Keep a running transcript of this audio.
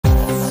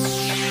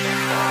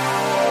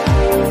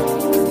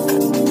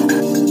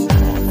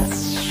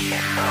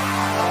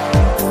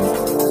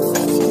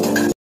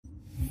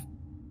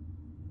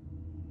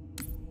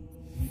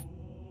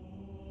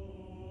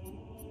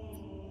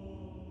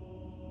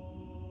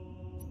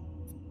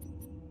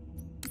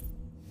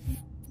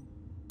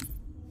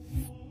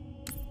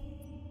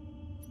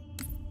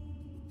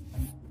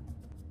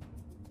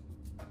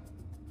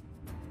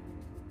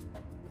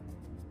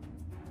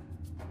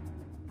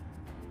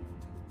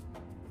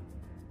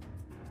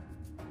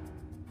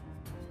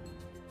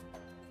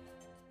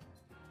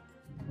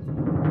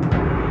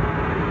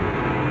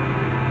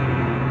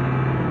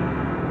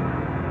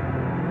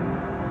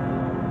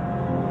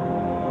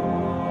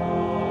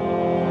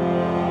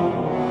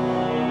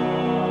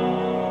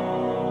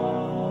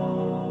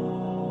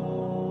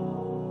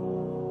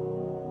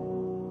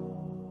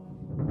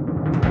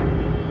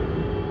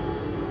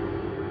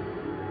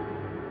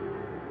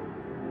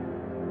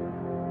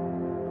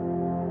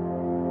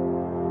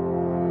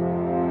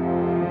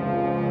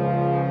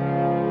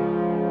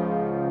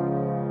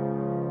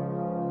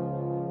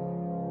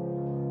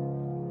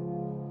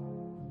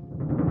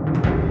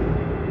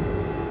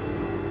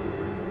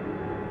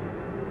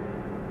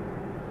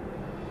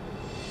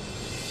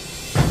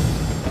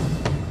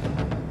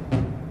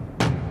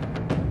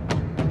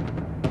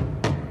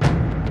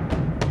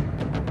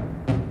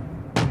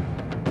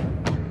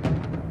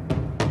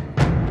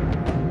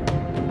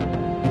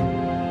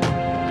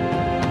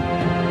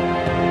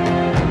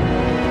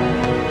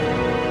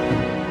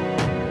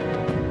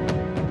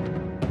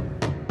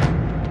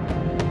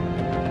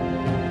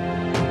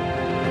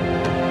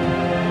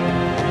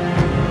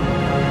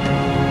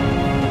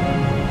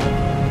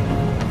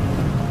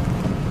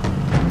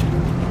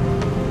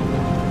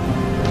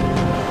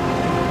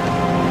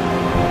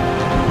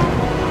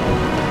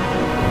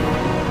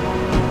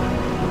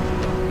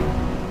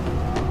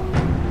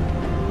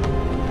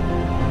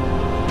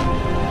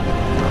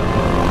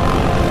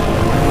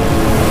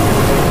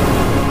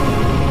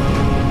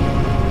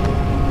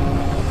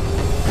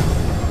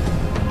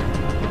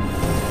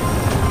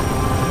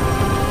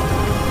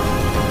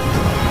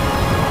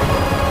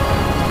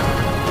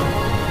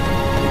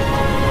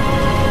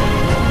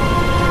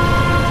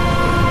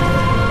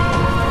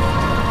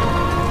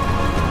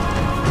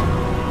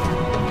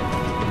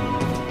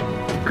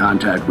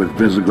Contact with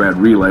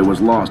Visegrad Relay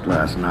was lost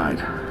last night.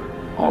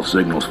 All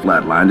signals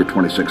flatlined at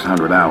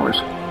 2600 hours.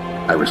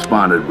 I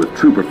responded with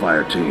trooper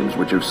fire teams,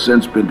 which have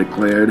since been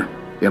declared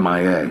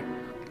MIA.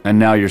 And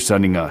now you're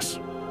sending us.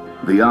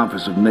 The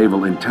Office of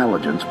Naval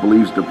Intelligence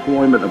believes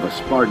deployment of a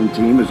Spartan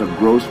team is a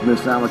gross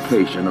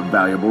misallocation of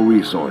valuable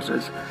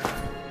resources.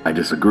 I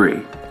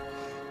disagree.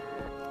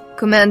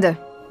 Commander.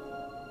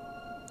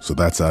 So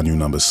that's our new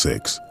number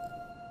 6.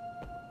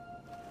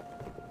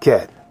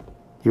 Cat,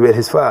 you read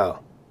his file?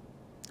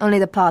 Only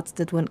the parts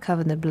that weren't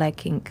covered in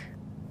black ink.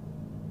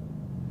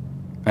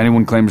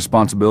 Anyone claim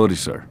responsibility,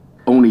 sir?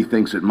 Oni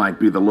thinks it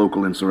might be the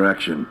local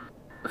insurrection.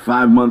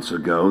 5 months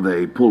ago,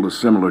 they pulled a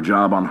similar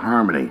job on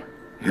Harmony.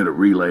 Hit a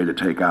relay to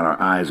take out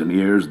our eyes and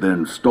ears,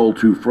 then stole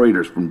 2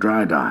 freighters from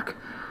dry dock.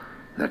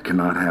 That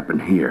cannot happen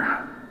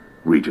here.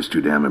 Reach is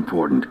too damn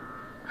important.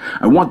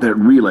 I want that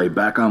relay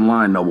back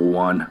online, Noble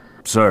One.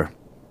 Sir,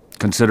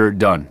 consider it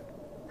done.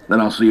 Then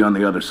I'll see you on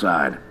the other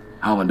side.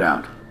 Holland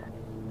out.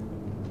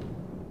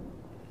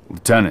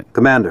 Lieutenant.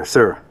 Commander,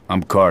 sir.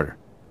 I'm Carter,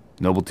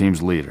 Noble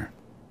Team's leader.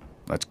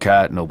 That's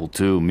Cat, Noble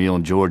 2, Emil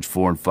and George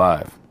 4 and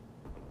 5.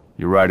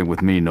 You're riding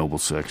with me, Noble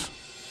 6.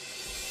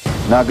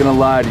 Not gonna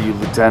lie to you,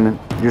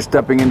 Lieutenant. You're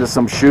stepping into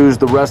some shoes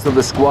the rest of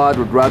the squad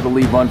would rather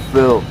leave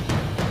unfilled.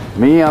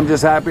 Me, I'm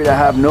just happy to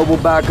have Noble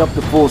back up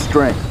to full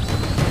strength.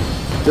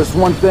 Just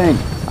one thing,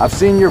 I've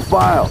seen your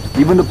file,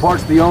 even the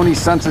parts the Oni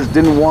sensors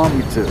didn't want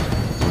me to.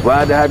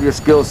 Glad to have your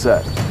skill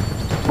set.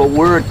 But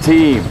we're a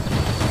team.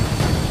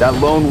 That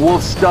lone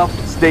wolf stuff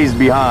stays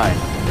behind.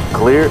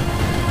 Clear?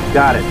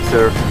 Got it,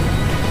 sir.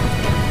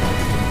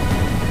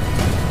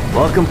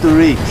 Welcome to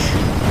Reach.